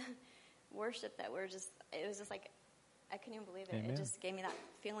worship. It was just like, I couldn't even believe it. Amen. It just gave me that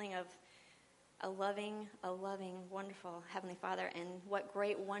feeling of a loving, wonderful Heavenly Father, and what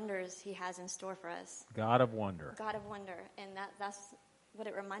great wonders He has in store for us. God of wonder. God of wonder. And that's what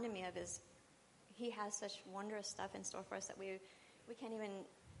it reminded me of, is He has such wondrous stuff in store for us that we can't even,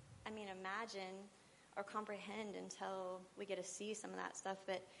 imagine or comprehend until we get to see some of that stuff.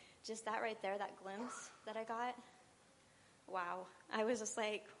 But just that right there, that glimpse that I got, wow. I was just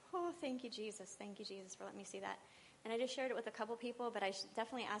like, oh, thank you, Jesus. Thank you, Jesus, for letting me see that. And I just shared it with a couple people, but I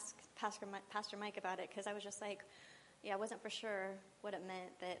definitely asked Pastor Mike about it, because I was just like, I wasn't for sure what it meant,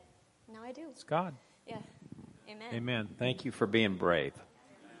 but now I do. It's God. Yeah. Amen. Amen. Thank you for being brave.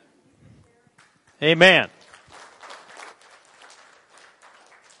 Amen.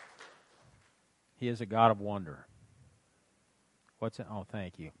 He is a God of wonder. What's it? Oh,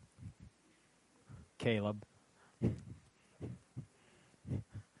 thank you, Caleb.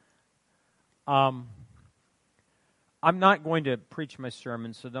 I'm not going to preach my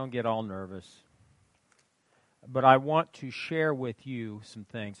sermon, so don't get all nervous. But I want to share with you some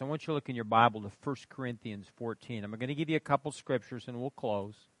things. I want you to look in your Bible to 1 Corinthians 14. I'm going to give you a couple scriptures and we'll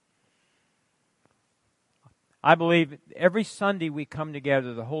close. I believe every Sunday we come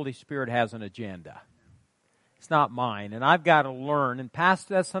together, the Holy Spirit has an agenda. It's not mine. And I've got to learn. And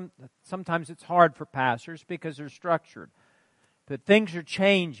sometimes it's hard for pastors because they're structured. But things are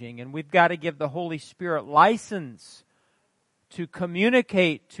changing, and we've got to give the Holy Spirit license to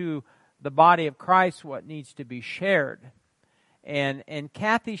communicate to the body of Christ what needs to be shared. And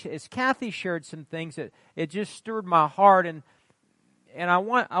Kathy shared some things that it just stirred my heart, and I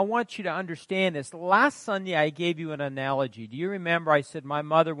want you to understand this. Last Sunday I gave you an analogy. Do you remember I said my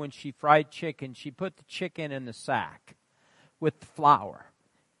mother, when she fried chicken, she put the chicken in the sack with the flour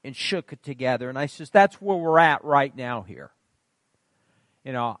and shook it together. And I says, that's where we're at right now here.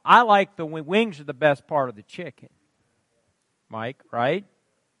 I like the wings are the best part of the chicken. Mike, right?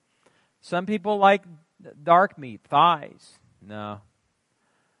 Some people like dark meat, thighs. No.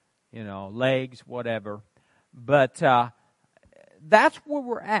 Legs, whatever. But that's where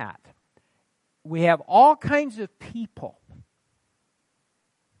we're at. We have all kinds of people.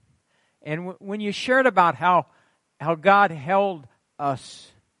 And when you shared about how God held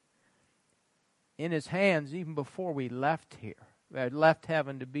us in His hands even before we left here, we had left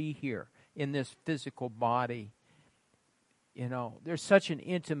heaven to be here in this physical body, You know, there's such an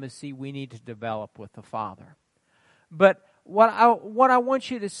intimacy we need to develop with the Father. But what I want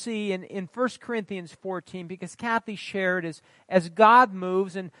you to see in 1 Corinthians 14, because Kathy shared, is as God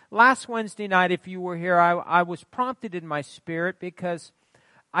moves, and last Wednesday night, if you were here, I was prompted in my spirit because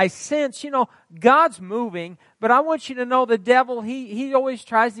I sense, God's moving, but I want you to know the devil, he always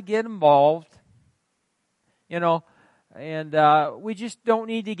tries to get involved, and we just don't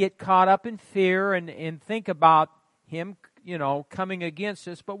need to get caught up in fear and think about him, coming against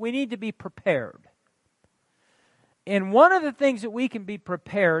us, but we need to be prepared. And one of the things that we can be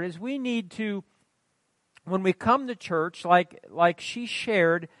prepared is we need to, when we come to church, like she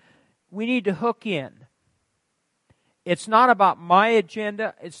shared, we need to hook in. It's not about my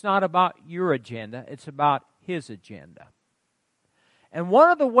agenda. It's not about your agenda. It's about His agenda. And one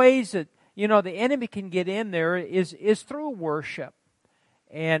of the ways that, the enemy can get in there is through worship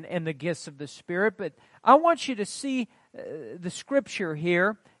and the gifts of the Spirit. But I want you to see the scripture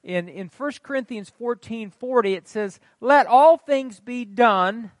here. In 1 Corinthians 14:40, it says, "Let all things be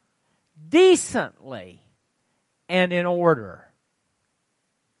done decently and in order."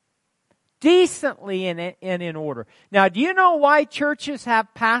 Decently and in order. Now, do you know why churches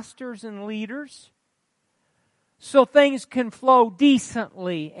have pastors and leaders? So things can flow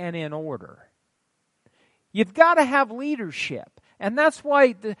decently and in order. You've got to have leadership. And that's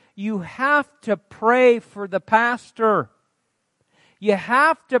why you have to pray for the pastor. You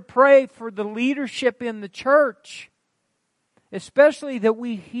have to pray for the leadership in the church. Especially that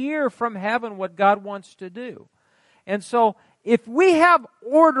we hear from heaven what God wants to do. And so, if we have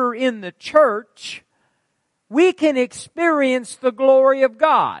order in the church, we can experience the glory of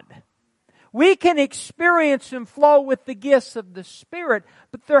God. We can experience and flow with the gifts of the Spirit,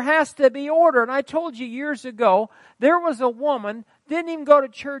 but there has to be order. And I told you years ago, there was a woman, didn't even go to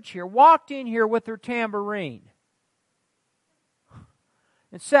church here, walked in here with her tambourine.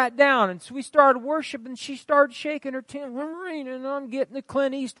 And sat down, and so we started worship, and she started shaking her tambourine, and I'm getting the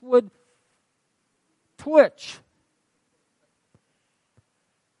Clint Eastwood twitch.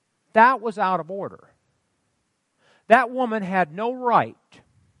 That was out of order. That woman had no right,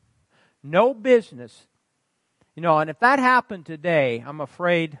 no business. And if that happened today, I'm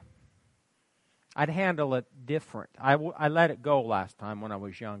afraid I'd handle it different. I let it go last time when I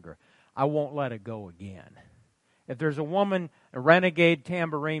was younger. I won't let it go again. If there's a woman, a renegade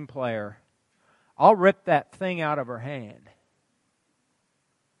tambourine player, I'll rip that thing out of her hand.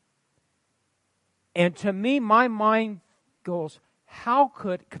 And to me, my mind goes,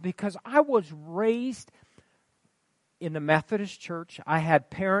 because I was raised in the Methodist Church. I had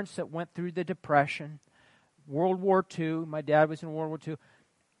parents that went through the Depression, World War II. My dad was in World War II.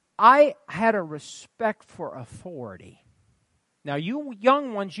 I had a respect for authority. Now, you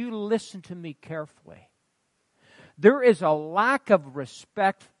young ones, you listen to me carefully. There is a lack of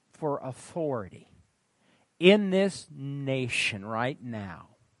respect for authority in this nation right now.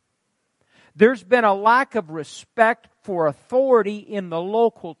 There's been a lack of respect for authority in the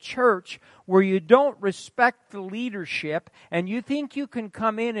local church where you don't respect the leadership and you think you can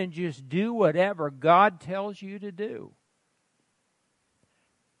come in and just do whatever God tells you to do.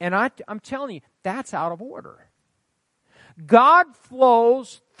 And I'm telling you, that's out of order. God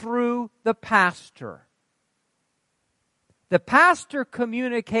flows through the pastor. The pastor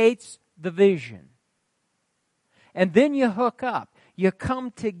communicates the vision. And then you hook up. You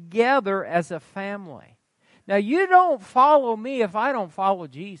come together as a family. Now, you don't follow me if I don't follow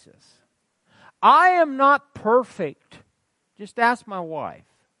Jesus. I am not perfect. Just ask my wife.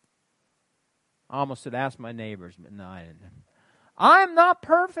 I almost said ask my neighbors, but no, I didn't. I'm not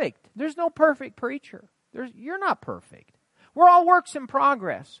perfect. There's no perfect preacher. You're not perfect. We're all works in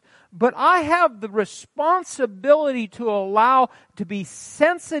progress. But I have the responsibility to be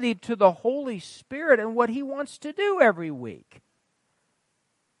sensitive to the Holy Spirit and what He wants to do every week.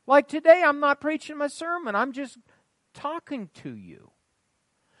 Like today, I'm not preaching my sermon. I'm just talking to you.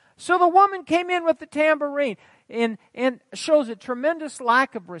 So the woman came in with the tambourine and shows a tremendous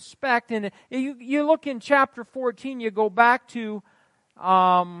lack of respect. And you look in chapter 14, you go back to,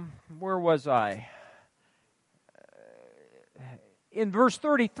 where was I? In verse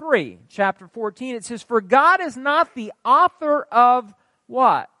 33, chapter 14, it says, "For God is not the author of"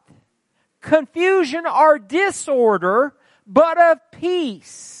 what? "Confusion or disorder, but of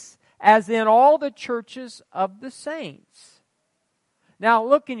peace, as in all the churches of the saints." Now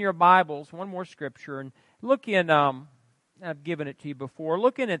look in your Bibles, one more scripture, and look in, I've given it to you before,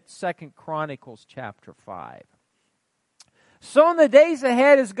 looking at 2 Chronicles chapter 5. "So in the days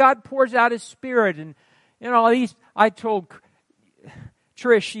ahead, as God pours out His Spirit," and I told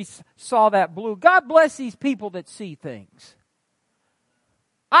Trish, she saw that blue. God bless these people that see things.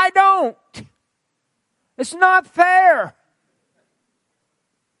 I don't. It's not fair.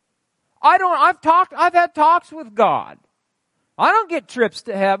 I've had talks with God. I don't get trips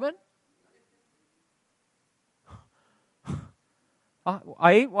to heaven.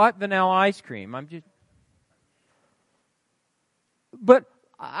 I ate what? Vanilla ice cream. But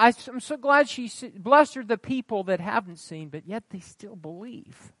I'm so glad blessed are the people that haven't seen, but yet they still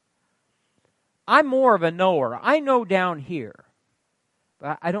believe. I'm more of a knower. I know down here.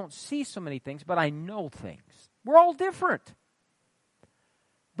 But I don't see so many things, but I know things. We're all different.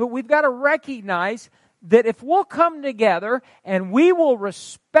 But we've got to recognize that if we'll come together and we will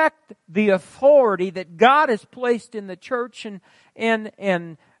respect the authority that God has placed in the church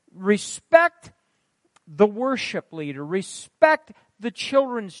and respect the worship leader, respect the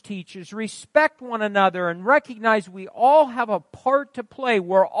children's teachers, respect one another, and recognize we all have a part to play.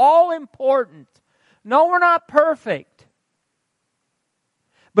 We're all important. No, we're not perfect.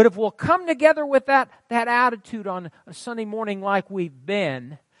 But if we'll come together with that attitude on a Sunday morning like we've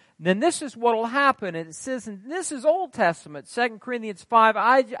been, then this is what will happen. And it says, and this is Old Testament, 2 Corinthians 5.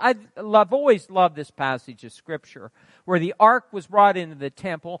 I've always loved this passage of Scripture where the ark was brought into the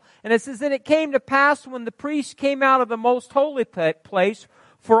temple. And it says, then it came to pass when the priests came out of the most holy place,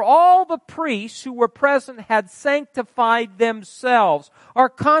 for all the priests who were present had sanctified themselves, are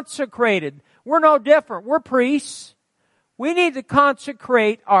consecrated. We're no different. We're priests. We need to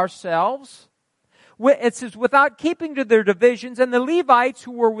consecrate ourselves. It says, without keeping to their divisions, and the Levites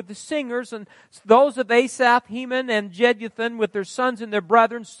who were with the singers, and those of Asaph, Heman, and Jeduthun with their sons and their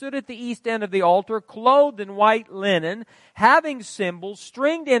brethren, stood at the east end of the altar, clothed in white linen, having cymbals,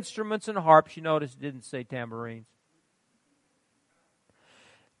 stringed instruments, and harps. You notice it didn't say tambourines.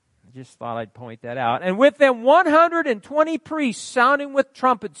 I just thought I'd point that out. And with them 120 priests sounding with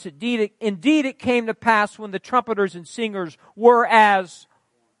trumpets. Indeed, it came to pass when the trumpeters and singers were as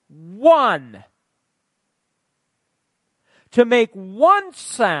one, to make one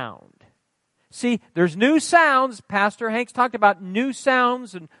sound. See, there's new sounds. Pastor Hanks talked about new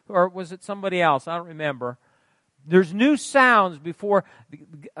sounds, or was it somebody else? I don't remember. There's new sounds before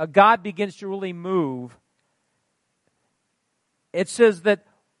God begins to really move. It says that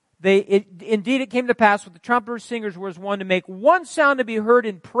indeed it came to pass with the trumpeters, singers was one, to make one sound to be heard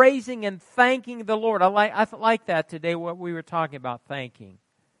in praising and thanking the Lord. I like that today, what we were talking about, thanking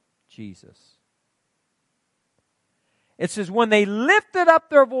Jesus. It says, when they lifted up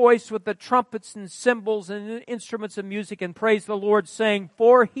their voice with the trumpets and cymbals and instruments of music and praised the Lord, saying,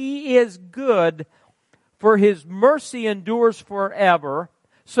 for He is good, for His mercy endures forever.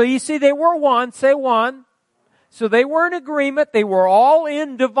 So you see, they were one. Say one. So they were in agreement. They were all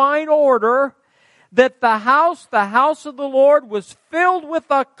in divine order. That the house of the Lord was filled with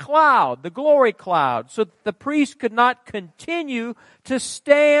a cloud, the glory cloud, so that the priest could not continue to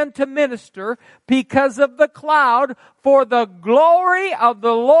stand to minister because of the cloud, for the glory of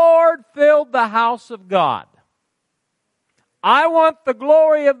the Lord filled the house of God. I want the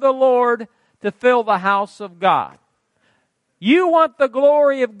glory of the Lord to fill the house of God. You want the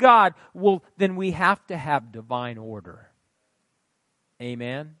glory of God? Well, then we have to have divine order.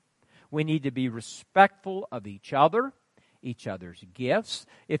 Amen. We need to be respectful of each other's gifts.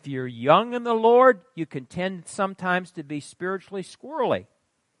 If you're young in the Lord, you can tend sometimes to be spiritually squirrely.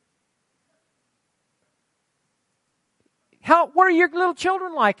 What are your little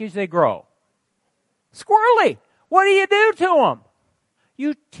children like as they grow? Squirrely. What do you do to them?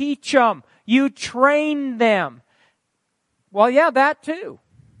 You teach them. You train them. Well, yeah, that too.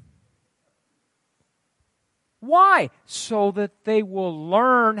 Why? So that they will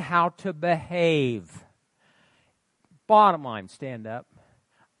learn how to behave. Bottom line, stand up.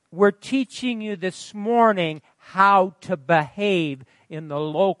 We're teaching you this morning how to behave in the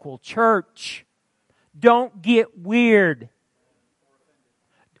local church. Don't get weird.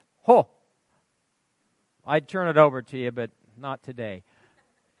 Oh, I'd turn it over to you, but not today.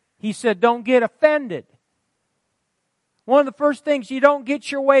 He said, don't get offended. One of the first things, you don't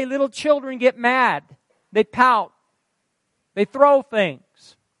get your way. Little children get mad. They pout. They throw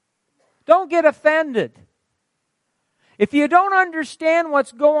things. Don't get offended. If you don't understand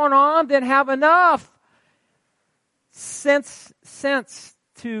what's going on, then have enough sense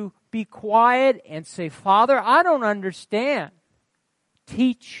to be quiet and say, Father, I don't understand.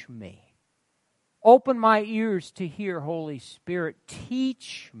 Teach me. Open my ears to hear, Holy Spirit.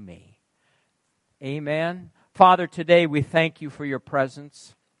 Teach me. Amen. Father, today we thank you for your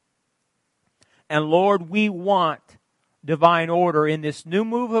presence. And Lord, we want divine order in this new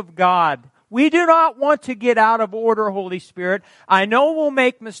move of God. We do not want to get out of order, Holy Spirit. I know we'll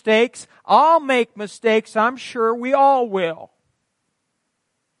make mistakes. I'll make mistakes. I'm sure we all will.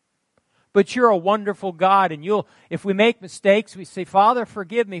 But you're a wonderful God, and if we make mistakes, we say, Father,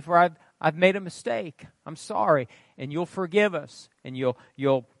 forgive me, for I've made a mistake. I'm sorry. And you'll forgive us, and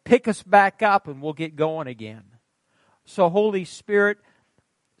you'll pick us back up, and we'll get going again. So, Holy Spirit,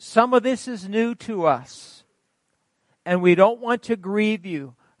 some of this is new to us, and we don't want to grieve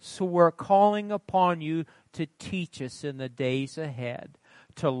you, so we're calling upon you to teach us in the days ahead,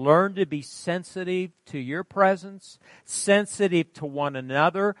 to learn to be sensitive to your presence, sensitive to one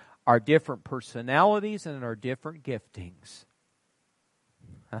another, our different personalities and our different giftings.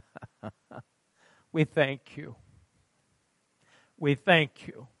 We thank you. We thank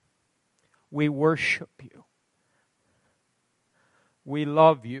you. We worship you. We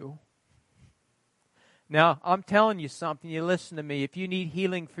love you. Now, I'm telling you something. You listen to me. If you need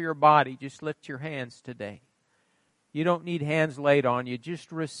healing for your body, just lift your hands today. You don't need hands laid on you.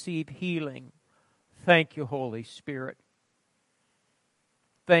 Just receive healing. Thank you, Holy Spirit.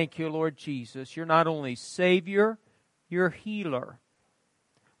 Thank you, Lord Jesus. You're not only Savior, you're healer.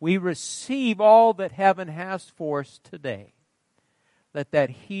 We receive all that heaven has for us today. Let that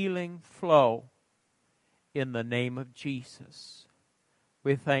healing flow in the name of Jesus.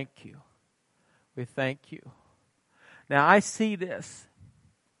 We thank you. We thank you. Now, I see this.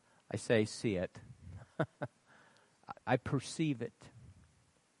 I say see it. I perceive it.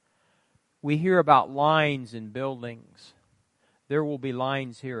 We hear about lines in buildings. There will be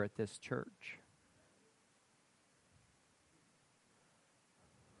lines here at this church.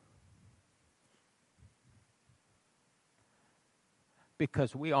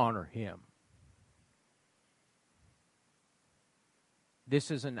 Because we honor Him. This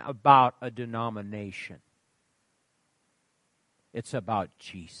isn't about a denomination. It's about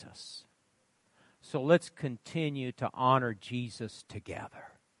Jesus. So let's continue to honor Jesus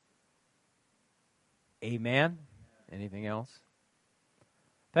together. Amen? Anything else?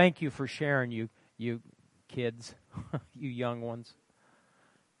 Thank you for sharing, you kids, you young ones.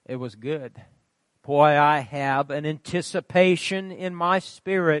 It was good. Boy, I have an anticipation in my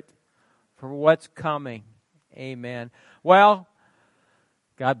spirit for what's coming. Amen. Well,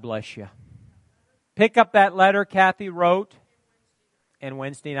 God bless you. Pick up that letter Kathy wrote and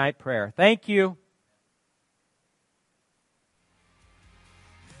Wednesday night prayer. Thank you.